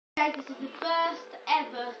Guys, this is the first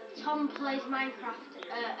ever Tom Plays Minecraft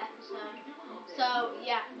episode. So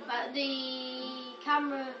yeah, the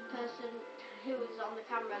camera person who was on the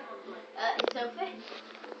camera is Sophie.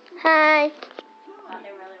 Hi. I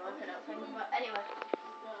didn't really look it up, but anyway.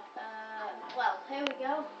 Well, here we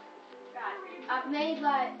go. Right, I've made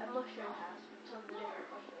like a mushroom house with tons of different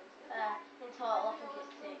mushrooms. In total, I think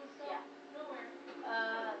it's 6. Yeah.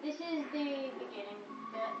 This is the beginning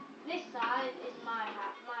bit. This side is my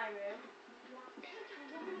room.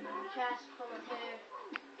 Chest full of food,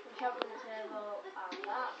 enchantment table, and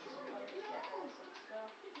that. Let me get rid of some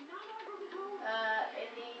stuff. In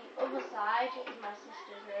the other side is my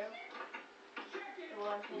sister's room, the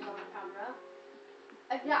one who's on the camera.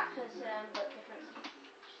 Exactly the same, but different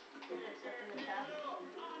stuff in the chest.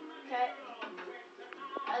 Okay.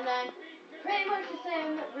 And then pretty much the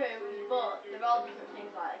same rooms, but they're all different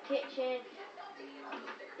things like the kitchen,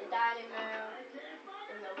 the dining room,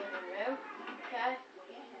 and the living room. Okay.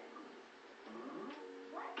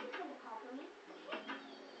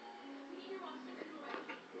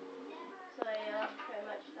 So yeah, that's pretty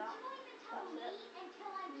much that. That's it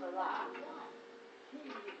for that.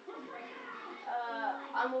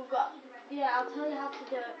 And we've got, I'll tell you how to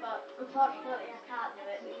do it, but unfortunately I can't do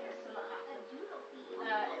it because something happened.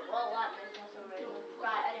 It won't let me for some reason.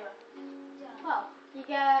 Right, anyway. Well, you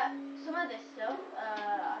get some of this stuff,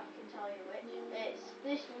 I can tell you which. It's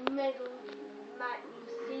this mycelium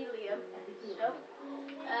stuff.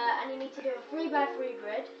 And you need to do a 3x3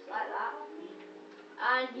 grid, like that.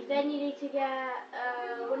 And then you need to get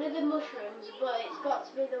one of the mushrooms, but it's got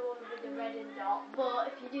to be the one with the red dot.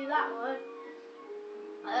 But if you do that one,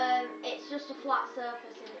 it's just a flat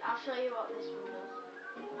surface. And I'll show you what this one does.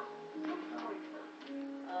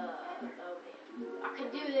 I can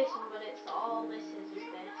do this one, but it's all this is this.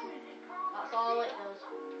 That's all it does,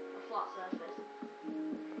 a flat surface.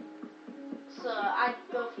 So I'd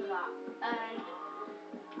go for that. And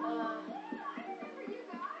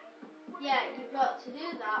yeah, you've got to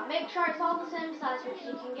do that. Make sure it's all the same size because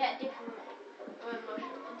you can get different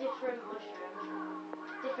mushrooms,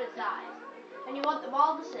 different size. And you want them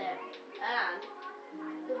all the same. And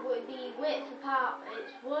the width apart,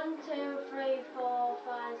 it's 1, 2, 3, 4,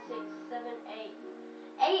 5, 6, 7, 8.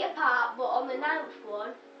 8 apart, but on the 9th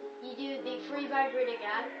one, you do the 3x grid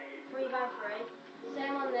again. 3x3.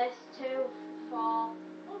 Same on this. 2, 4,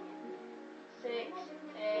 6,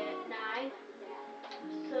 8, 9.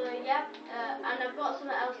 So yeah, and I've got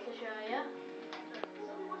something else to show you.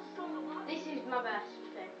 This is my best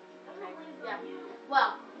thing, I think. Yeah.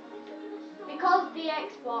 Well, because the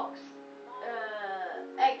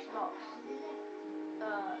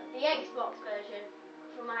the Xbox version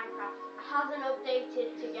for Minecraft hasn't updated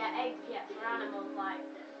to get eggs yet for animals like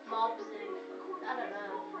mobs and I don't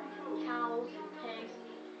know, cows and pigs.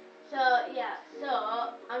 So yeah, so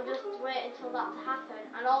I'm just waiting until that to happen.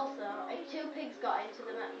 And also, if 2 pigs got into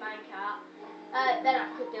the minecart, then I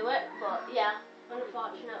could do it. But yeah,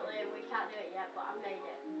 unfortunately we can't do it yet. But I've made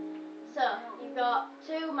it. So you've got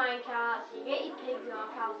 2 minecarts. You get your pigs or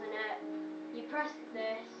cows in it. You press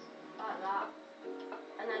this like that,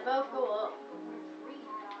 and they both go up.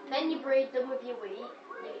 Then you breed them with your wheat.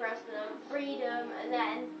 You press them, breed them, and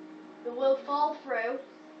then they will fall through.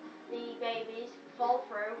 The babies fall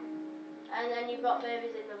through, and then you've got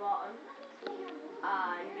babies in the bottom,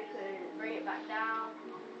 and you can bring it back down.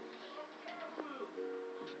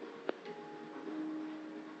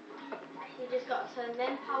 You just got to turn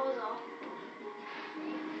them powers off,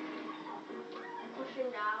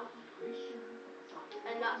 pushing down,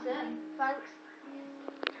 and that's it. Thanks.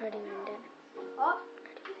 How do you mean it? What?